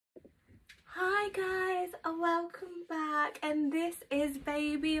Hi guys, welcome back, and this is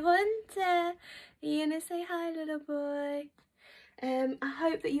Baby Hunter. Are you gonna say hi, little boy? I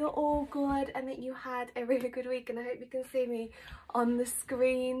hope that you're all good and that you had a really good week, and I hope you can see me on the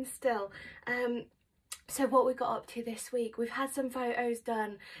screen still. So what we got up to this week, we've had some photos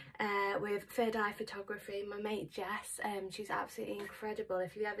done with Third Eye Photography. My mate Jess, she's absolutely incredible.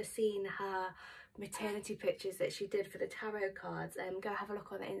 If you've ever seen her maternity pictures that she did for the tarot cards, go have a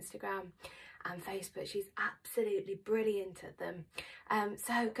look on Instagram and Facebook. She's absolutely brilliant at them.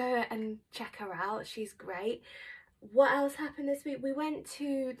 So go and check her out, she's great. What else happened this week? We went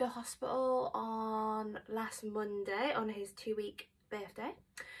to the hospital on last Monday on his 2-week birthday.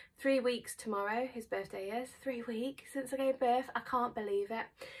 3 weeks tomorrow, his birthday is. 3 weeks since I gave birth. I can't believe it.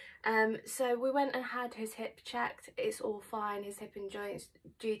 So we went and had his hip checked. It's all fine. His hip and joints,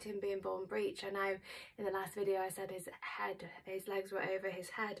 due to him being born breech. I know in the last video I said his legs were over his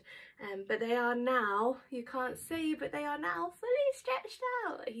head, but they are now, you can't see, but they are now fully stretched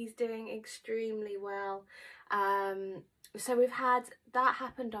out. He's doing extremely well. So we've had that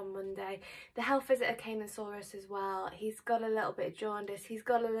happened on Monday. The health visitor came and saw us as well. He's got a little bit of jaundice, he's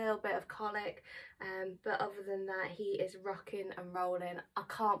got a little bit of colic, but other than that he is rocking and rolling. I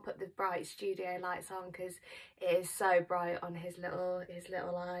can't put the bright studio lights on because it is so bright on his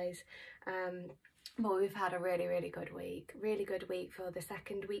little eyes. But we've had a really good week for the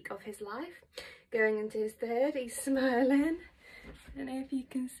second week of his life. Going into his third, he's smiling. I don't know if you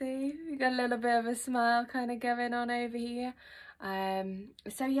can see, we got a little bit of a smile kind of going on over here.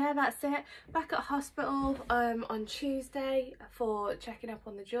 So yeah, that's it. Back at hospital on Tuesday for checking up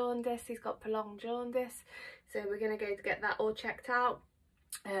on the jaundice. He's got prolonged jaundice, so we're going to go to get that all checked out.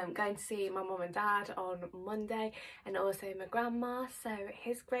 Going to see my mum and dad on Monday, and also my grandma, so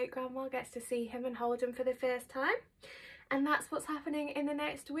his great grandma gets to see him and hold him for the first time. And that's what's happening in the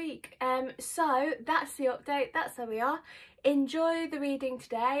next week. So that's the update, that's where we are. Enjoy the reading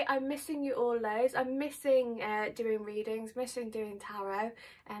today. I'm missing you all loads. I'm missing doing readings, missing doing tarot.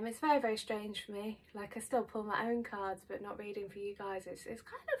 It's very strange for me. Like, I still pull my own cards, but not reading for you guys. It's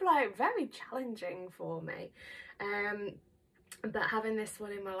kind of like very challenging for me. But having this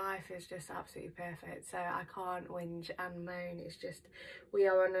one in my life is just absolutely perfect, so I can't whinge and moan. It's just, we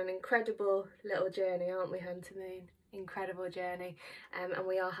are on an incredible little journey, aren't we, Hunter Moon? Incredible journey, and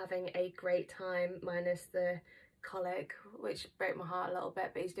we are having a great time, minus the colic, which broke my heart a little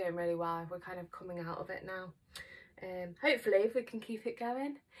bit, but he's doing really well. We're kind of coming out of it now. Hopefully if we can keep it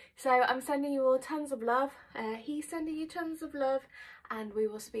going. So I'm sending you all tons of love, he's sending you tons of love, and we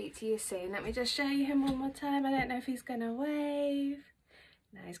will speak to you soon. Let me just show you him one more time. I don't know if he's gonna wave.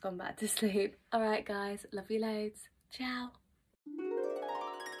 No, he's gone back to sleep. All right guys, love you loads. Ciao.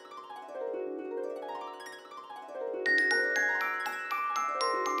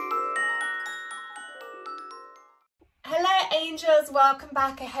 Hello angels, welcome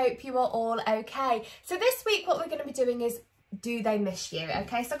back. I hope you are all okay. So this week what we're going to be doing is Do They Miss You?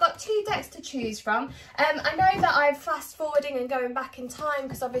 Okay, so I've got 2 decks to choose from. I know that I'm fast forwarding and going back in time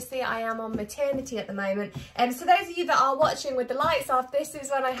because obviously I am on maternity at the moment. So those of you that are watching with the lights off, this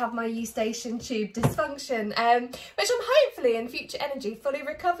is when I have my eustachian tube dysfunction, which I'm hopefully in future energy fully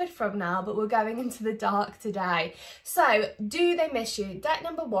recovered from now, but we're going into the dark today. So Do They Miss You? Deck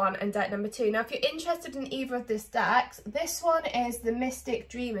number 1 and deck number 2. Now if you're interested in either of these decks, this one is the Mystic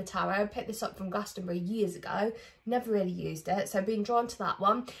Dreamer Tarot. I picked this up from Glastonbury years ago. Never really used it, so being drawn to that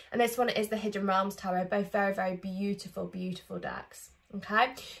one. And this one is the Hidden Realms Tarot. Both very beautiful decks.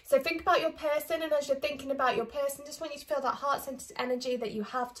 Okay, so think about your person, and as you're thinking about your person, just want you to feel that heart-centered energy that you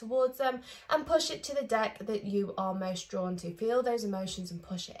have towards them and push it to the deck that you are most drawn to. Feel those emotions and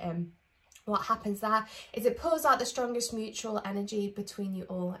push it in. What happens there is it pulls out the strongest mutual energy between you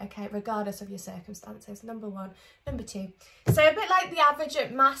all, okay, regardless of your circumstances. Number 1. Number 2. So a bit like the average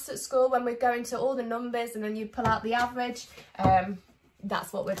at maths at school when we go into all the numbers and then you pull out the average,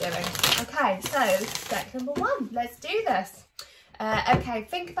 that's what we're doing. Okay, so deck number 1, let's do this. Okay,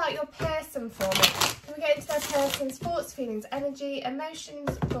 think about your person for me. Can we get into their person's thoughts, feelings, energy,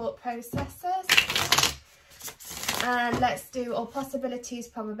 emotions, thought processes? And let's do all possibilities,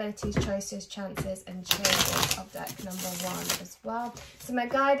 probabilities, choices, chances and changes of deck number 1 as well. So my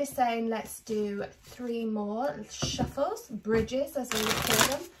guide is saying let's do 3 more shuffles, bridges as we would call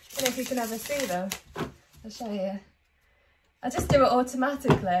them. I don't know if you can ever see them. I'll show you. I just do it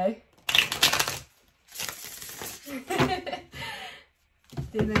automatically.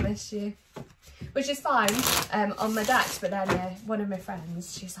 Do they miss you? Which is fine on my decks, but then one of my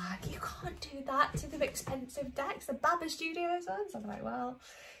friends, she's like, you can't do that to the expensive decks, the Baba Studios ones. I'm like, well,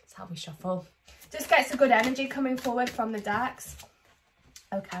 it's how we shuffle. Just gets a good energy coming forward from the decks.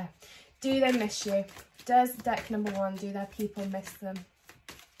 Okay, Do they miss you? Does deck number 1, do their people miss them?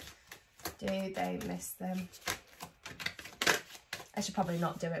 Do they miss them? I should probably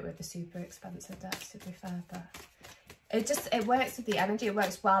not do it with the super expensive decks, to be fair, but it works with the energy. It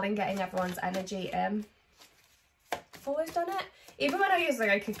works well in getting everyone's energy in. I've always done it. Even when I was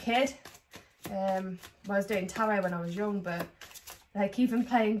like a kid, when I was doing tarot when I was young, but like even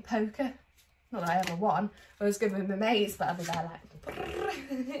playing poker, not that I ever won, I was good with my mates, but I'd be there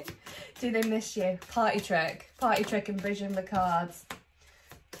like, do they miss you? Party trick and vision the cards.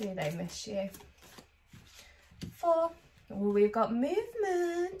 Do they miss you? 4. Oh, we've got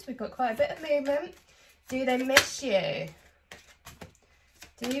movement. We've got quite a bit of movement. Do they miss you?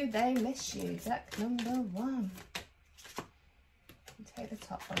 Do they miss you? Deck number 1. Take the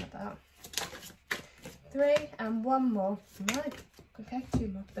top one of that. 3 and 1 more. Right. Okay, 2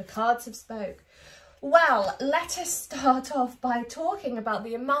 more. The cards have spoke. Well, let us start off by talking about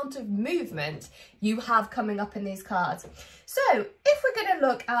the amount of movement you have coming up in these cards. So, if we're going to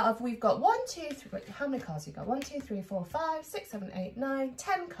look out of, we've got 1, 2, 3, how many cards have you got? 1, 2, 3, 4, 5, 6, 7, 8, 9,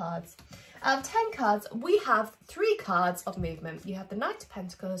 10 cards. Out of 10 cards, we have 3 cards of movement. You have the Knight of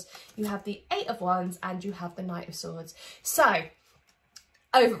Pentacles, you have the 8 of Wands, and you have the Knight of Swords. So,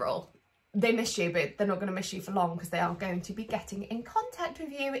 overall, they miss you, but they're not going to miss you for long because they are going to be getting in contact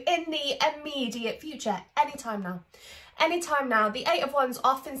with you in the immediate future, anytime now. Anytime now. The 8 of Wands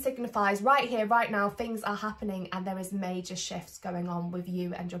often signifies right here, right now, things are happening and there is major shifts going on with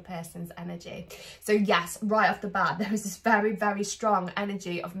you and your person's energy. So yes, right off the bat, there is this very, very strong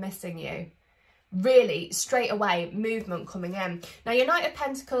energy of missing you. Really, straight away, movement coming in. Now, your Knight of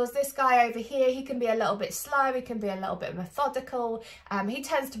Pentacles, this guy over here, he can be a little bit slow, he can be a little bit methodical. He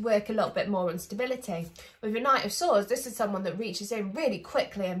tends to work a little bit more on stability. With your Knight of Swords, this is someone that reaches in really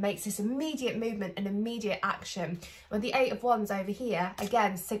quickly and makes this immediate movement and immediate action. With the 8 of Wands over here,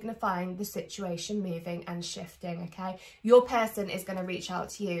 again, signifying the situation moving and shifting, okay? Your person is going to reach out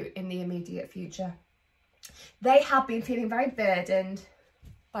to you in the immediate future. They have been feeling very burdened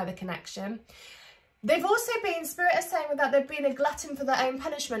by the connection. They've also been, Spirit is saying that they've been a glutton for their own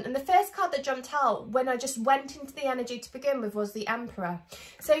punishment. And the first card that jumped out when I just went into the energy to begin with was the Emperor.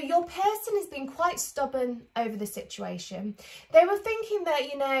 So your person has been quite stubborn over the situation. They were thinking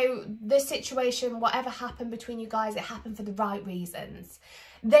that, you know, the situation, whatever happened between you guys, it happened for the right reasons.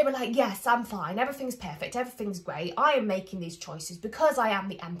 They were like, yes, I'm fine. Everything's perfect. Everything's great. I am making these choices because I am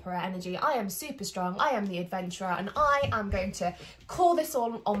the Emperor energy. I am super strong. I am the adventurer and I am going to call this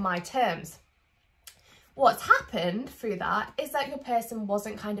all on my terms. What's happened through that is that your person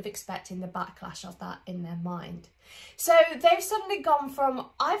wasn't kind of expecting the backlash of that in their mind. So they've suddenly gone from,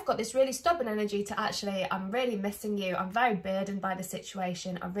 I've got this really stubborn energy to actually, I'm really missing you. I'm very burdened by the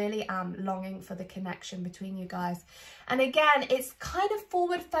situation. I really am longing for the connection between you guys. And again, it's kind of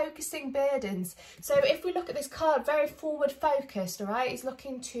forward focusing burdens. So if we look at this card, very forward focused, all right? He's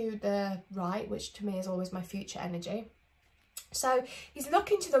looking to the right, which to me is always my future energy. So he's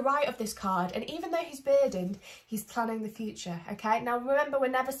looking to the right of this card, and even though he's burdened, he's planning the future, okay? Now, remember, we're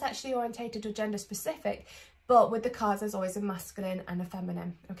never sexually orientated or gender specific, but with the cards, there's always a masculine and a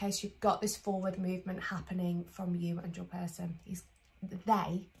feminine, okay? So you've got this forward movement happening from you and your person.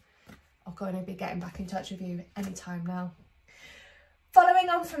 They are going to be getting back in touch with you anytime now. Following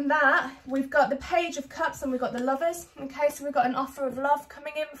on from that, we've got the Page of Cups and we've got the Lovers, okay? So we've got an offer of love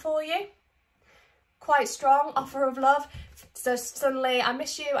coming in for you. Quite strong offer of love. So suddenly, I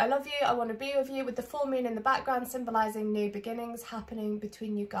miss you, I love you, I want to be with you, with the full moon in the background symbolising new beginnings happening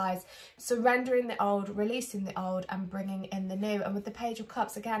between you guys, surrendering the old, releasing the old and bringing in the new. And with the Page of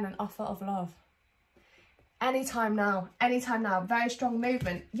Cups, again, an offer of love. Anytime now, very strong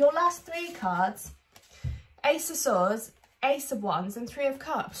movement. Your last 3 cards, Ace of Swords, Ace of Wands and 3 of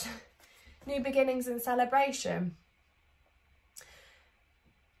Cups. New beginnings and celebration.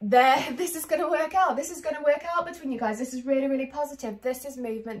 This is going to work out. This is going to work out between you guys. This is really, really positive. This is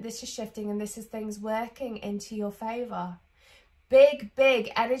movement. This is shifting. And this is things working into your favour. Big,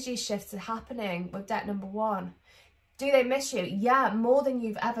 big energy shifts are happening with deck number 1. Do they miss you? Yeah, more than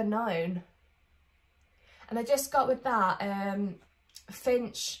you've ever known. And I just got with that,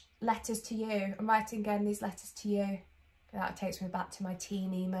 Finch, letters to you. I'm writing again these letters to you. That takes me back to my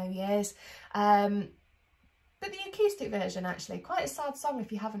teen emo years. But the acoustic version, actually, quite a sad song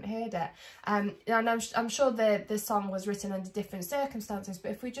if you haven't heard it. And I'm sure the song was written under different circumstances, but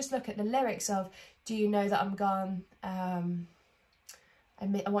if we just look at the lyrics of, do you know that I'm gone? I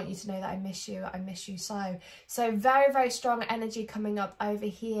want you to know that I miss you so. So very, very strong energy coming up over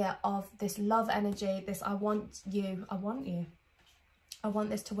here of this love energy, this I want you. I want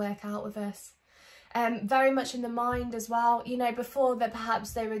this to work out with us. very much in the mind as well. You know, before that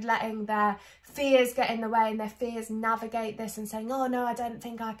perhaps they were letting their fears get in the way and their fears navigate this and saying, oh no, I don't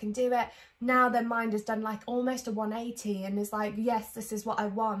think I can do it. Now their mind has done like almost a 180 and is like, yes, this is what I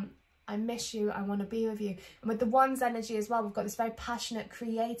want. I miss you, I want to be with you. And with the one's energy as well, we've got this very passionate,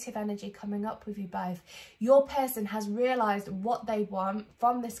 creative energy coming up with you both. Your person has realised what they want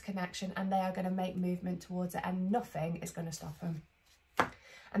from this connection and they are going to make movement towards it and nothing is going to stop them.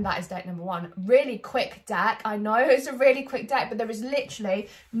 And that is deck number one. Really quick deck. I know it's a really quick deck, but there is literally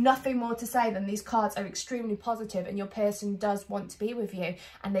nothing more to say than these cards are extremely positive and your person does want to be with you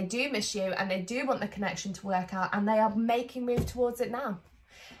and they do miss you and they do want the connection to work out and they are making move towards it now.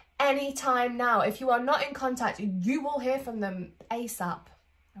 Anytime now. If you are not in contact, you will hear from them ASAP.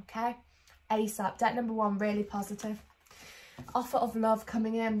 Okay? ASAP. Deck number one, really positive. Offer of love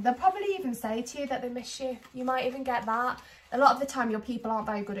coming in. They'll probably even say to you that they miss you. You might even get that. A lot of the time your people aren't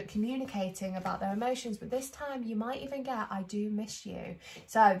very good at communicating about their emotions, but this time you might even get, I do miss you.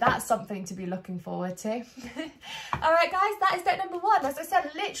 So that's something to be looking forward to. All right, guys, that is deck number one. As I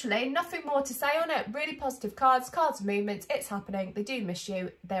said, literally nothing more to say on it. Really positive cards, cards of movements. It's happening. They do miss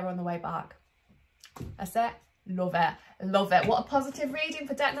you. They're on the way back. That's it. Love it. Love it. What a positive reading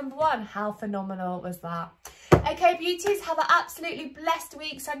for deck number one. How phenomenal was that? Okay, beauties, have an absolutely blessed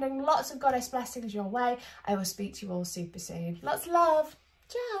week. Sending lots of goddess blessings your way. I will speak to you all super soon. Lots of love.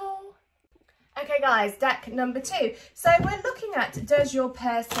 Ciao. Okay, guys, deck number two. So we're looking at, does your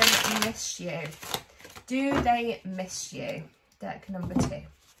person miss you? Do they miss you? Deck number two.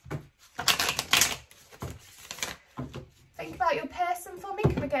 Think about your person for me.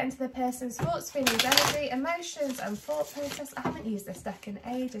 Can we get into the person's thoughts, feelings, energy, emotions and thought process? I haven't used this deck in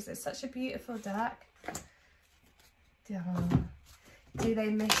ages. It's such a beautiful deck. Do they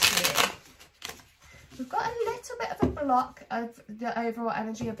miss you? We've got a little bit of a block of the overall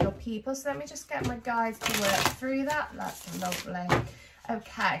energy of your people. So let me just get my guides to work through that. That's lovely.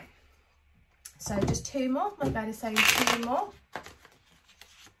 Okay. So just two more. My guide is saying two more.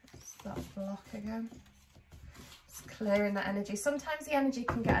 It's that block again. Clearing that energy. Sometimes the energy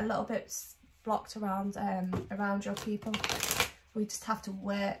can get a little bit blocked around your people. We just have to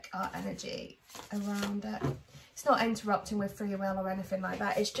work our energy around it. It's not interrupting with free will or anything like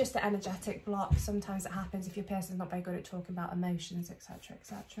that. It's just an energetic block. Sometimes it happens if your person's not very good at talking about emotions, etc,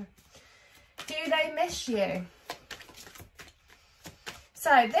 etc. Do they miss you?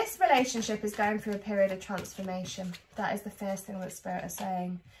 So this relationship is going through a period of transformation. That is the first thing that Spirit is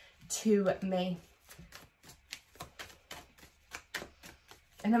saying to me.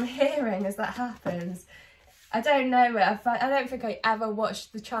 And I'm hearing as that happens, I don't know if I don't think I ever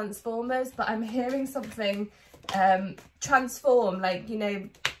watched the Transformers, but I'm hearing something transform, like, you know,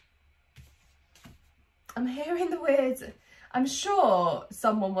 I'm hearing the words, I'm sure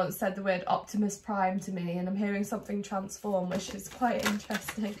someone once said the word Optimus Prime to me, and I'm hearing something transform, which is quite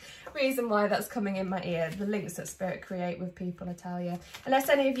interesting. Reason why that's coming in my ear, the links that Spirit create with people, I tell you. Unless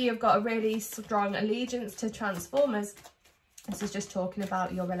any of you have got a really strong allegiance to Transformers, this is just talking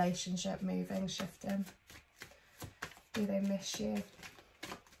about your relationship moving, shifting. Do they miss you?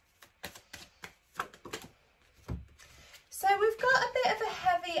 So we've got a bit of a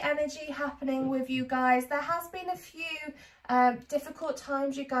heavy energy happening with you guys. There has been a few difficult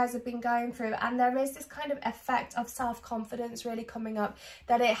times you guys have been going through, and there is this kind of effect of self-confidence really coming up,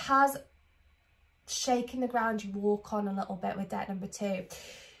 that it has shaken the ground you walk on a little bit with deck number two.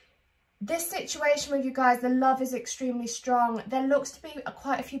 This situation with you guys, the love is extremely strong. There looks to be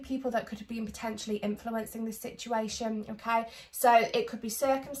quite a few people that could have been potentially influencing this situation, okay? So it could be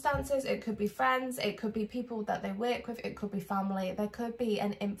circumstances, it could be friends, it could be people that they work with, it could be family. There could be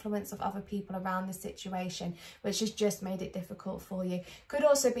an influence of other people around the situation, which has just made it difficult for you. Could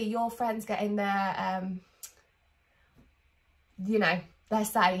also be your friends getting their, you know, their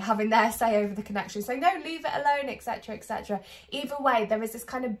say, having their say over the connection, saying, no, leave it alone, etc, etc. Either way, there is this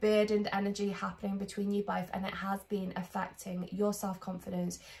kind of burdened energy happening between you both, and it has been affecting your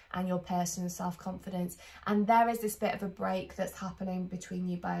self-confidence and your person's self-confidence, and there is this bit of a break that's happening between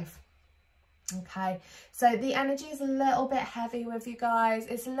you both. Okay, so the energy is a little bit heavy with you guys.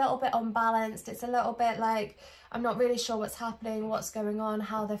 It's a little bit unbalanced. It's a little bit like, I'm not really sure what's happening, what's going on,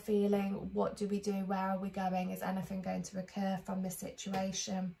 how they're feeling, what do we do, where are we going, is anything going to occur from this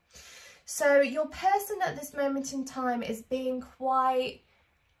situation? So your person at this moment in time is being quite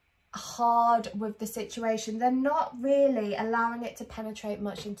hard with the situation. They're not really allowing it to penetrate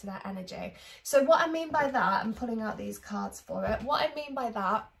much into their energy. So what I mean by that, I'm pulling out these cards for it. What I mean by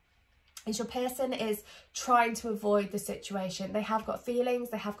that is your person is trying to avoid the situation. They have got feelings,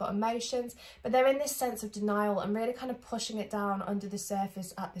 they have got emotions, but they're in this sense of denial and really kind of pushing it down under the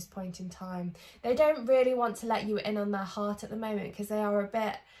surface at this point in time. They don't really want to let you in on their heart at the moment because they are a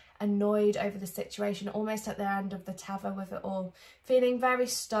bit annoyed over the situation, almost at their end of the tether with it all, feeling very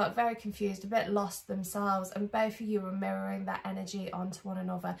stuck, very confused, a bit lost themselves, and both of you are mirroring that energy onto one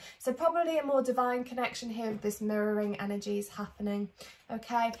another. So probably a more divine connection here with this mirroring energy is happening.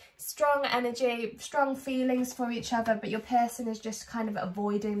 Okay, strong energy, strong feelings for each other, but your person is just kind of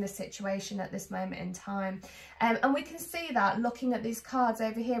avoiding the situation at this moment in time. And we can see that looking at these cards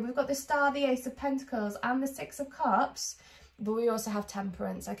over here. We've got the Star, the Ace of Pentacles and the Six of Cups, but we also have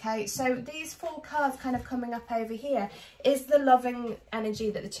Temperance. Okay, so these 4 cards kind of coming up over here is the loving energy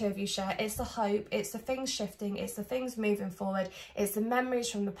that the two of you share. It's the hope, it's the things shifting, it's the things moving forward, it's the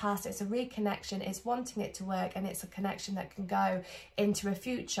memories from the past, it's a reconnection, it's wanting it to work, and it's a connection that can go into a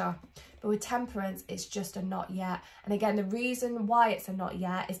future. But with Temperance, it's just a not yet. And again, the reason why it's a not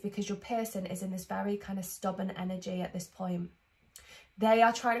yet is because your person is in this very kind of stubborn energy at this point. They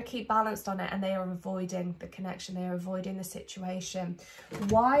are trying to keep balanced on it, and they are avoiding the connection. They are avoiding the situation.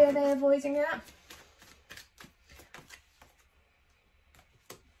 Why are they avoiding it?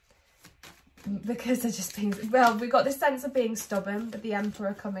 Because they're just being, well, we've got this sense of being stubborn with the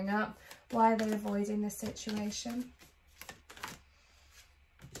Emperor coming up. Why are they avoiding this situation?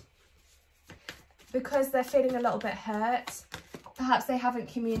 Because they're feeling a little bit hurt. Perhaps they haven't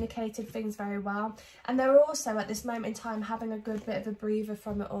communicated things very well. And they're also at this moment in time having a good bit of a breather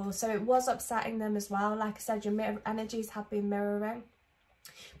from it all. So it was upsetting them as well. Like I said, your energies have been mirroring.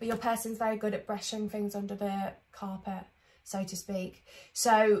 But your person's very good at brushing things under the carpet, so to speak.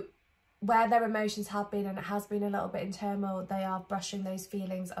 So where their emotions have been, and it has been a little bit in turmoil, they are brushing those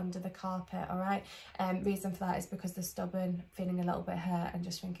feelings under the carpet, all right? Reason for that is because they're stubborn, feeling a little bit hurt, and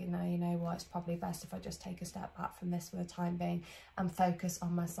just thinking, no, you know what, it's probably best if I just take a step back from this for the time being and focus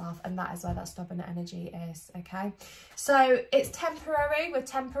on myself. And that is where that stubborn energy is, okay? So it's temporary with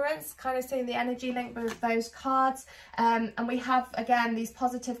Temperance, kind of seeing the energy link with those cards. And we have, again, these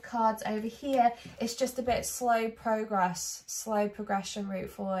positive cards over here. It's just a bit slow progress, slow progression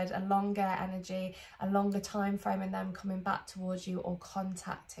route forward, a longer energy, a longer time frame in them coming back towards you or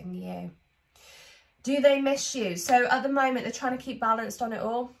contacting you. Do they miss you? So at the moment, they're trying to keep balanced on it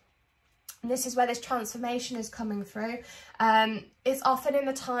all. And this is where this transformation is coming through. It's often in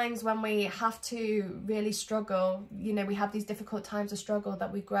the times when we have to really struggle, you know, we have these difficult times of struggle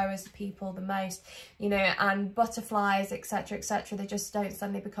that we grow as people the most, you know, and butterflies, etc., etc., they just don't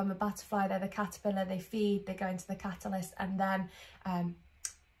suddenly become a butterfly. They're the caterpillar, they feed, they go into the catalyst, and then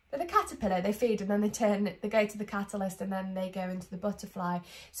they're the caterpillar, they feed, and then they go to the catalyst, and then they go into the butterfly.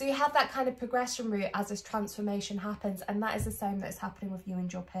 So you have that kind of progression route as this transformation happens, and that is the same that is happening with you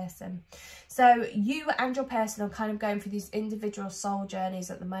and your person. So you and your person are kind of going through these individual soul journeys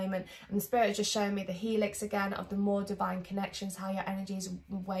at the moment, and the Spirit is just showing me the helix again of the more divine connections, how your energies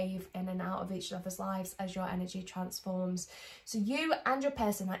wave in and out of each other's lives as your energy transforms. So you and your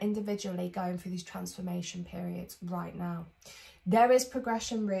person are individually going through these transformation periods right now. There is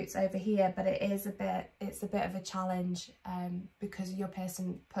progression routes over here, but it's a bit of a challenge because of your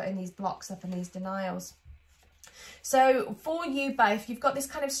person putting these blocks up and these denials. So for you both, you've got this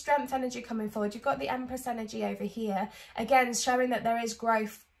kind of strength energy coming forward. You've got the Empress energy over here, again showing that there is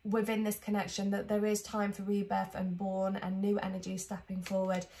growth within this connection, that there is time for rebirth and born and new energy stepping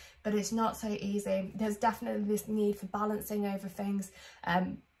forward, but it's not so easy. There's definitely this need for balancing over things,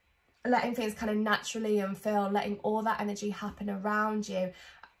 letting things kind of naturally unfurl, letting all that energy happen around you.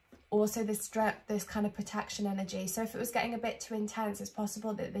 Also this kind of protection energy. So if it was getting a bit too intense, it's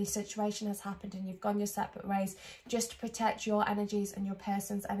possible that the situation has happened and you've gone your separate ways, just to protect your energies and your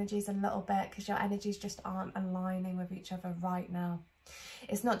person's energies a little bit, because your energies just aren't aligning with each other right now.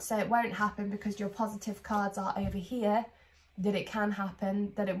 It's not to say it won't happen, because your positive cards are over here, that it can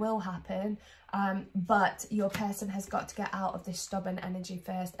happen, that it will happen, but your person has got to get out of this stubborn energy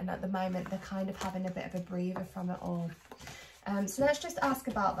first, and at the moment they're kind of having a bit of a breather from it all. So let's just ask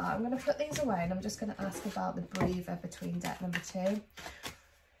about that. I'm going to put these away, and I'm just going to ask about the breather between deck number 2. Can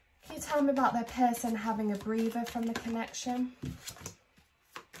you tell me about their person having a breather from the connection?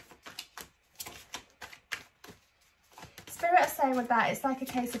 Spirit is saying with that, it's like a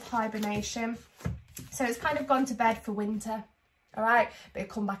case of hibernation. So it's kind of gone to bed for winter, all right, but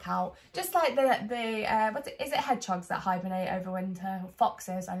it'll come back out. Just like is it hedgehogs that hibernate over winter?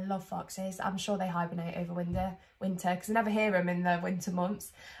 Foxes, I love foxes. I'm sure they hibernate over winter, because I never hear them in the winter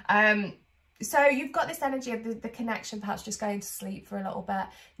months. So you've got this energy of the connection perhaps just going to sleep for a little bit,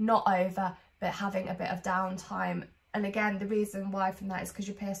 not over, but having a bit of downtime. And again, the reason why from that is because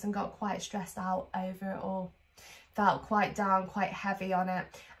your person got quite stressed out over it all. Felt quite down, quite heavy on it.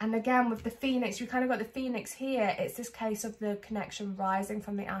 And again, with the Phoenix, you kind of got the Phoenix here. It's this case of the connection rising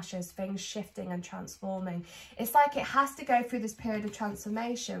from the ashes, things shifting and transforming. It's like it has to go through this period of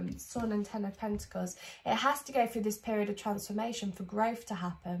transformation. Sun and Ten of Pentacles. It has to go through this period of transformation for growth to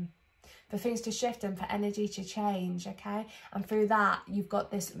happen, for things to shift and for energy to change, okay? And through that, you've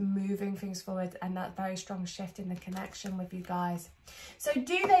got this moving things forward and that very strong shift in the connection with you guys. So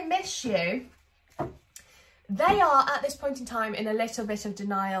do they miss you? They are, at this point in time, in a little bit of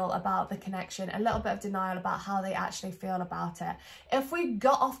denial about the connection, a little bit of denial about how they actually feel about it. If we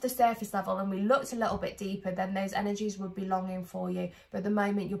got off the surface level and we looked a little bit deeper, then those energies would be longing for you. But at the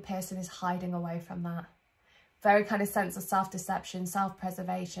moment, your person is hiding away from that. Very kind of sense of self-deception,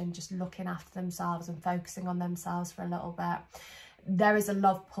 self-preservation, just looking after themselves and focusing on themselves for a little bit. There is a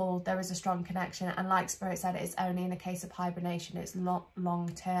love pull, there is a strong connection, and like Spirit said, it's only in a case of hibernation, it's not long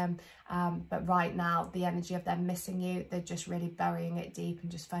term, but right now the energy of them missing you, they're just really burying it deep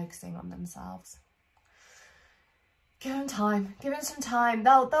and just focusing on themselves. Give them time, give them some time,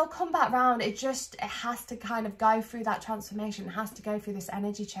 they'll come back round. It has to kind of go through that transformation, it has to go through this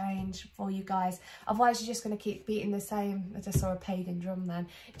energy change for you guys. Otherwise you're just going to keep beating the same, I just saw a pagan drum then,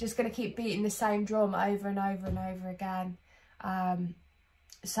 you're just going to keep beating the same drum over and over and over again.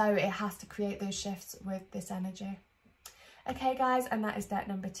 So it has to create those shifts with this energy. Okay guys, and that is deck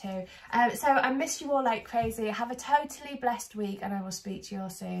number 2. So I miss you all like crazy. Have a totally blessed week and I will speak to you all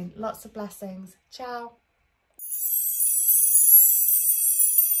soon. Lots of blessings. Ciao.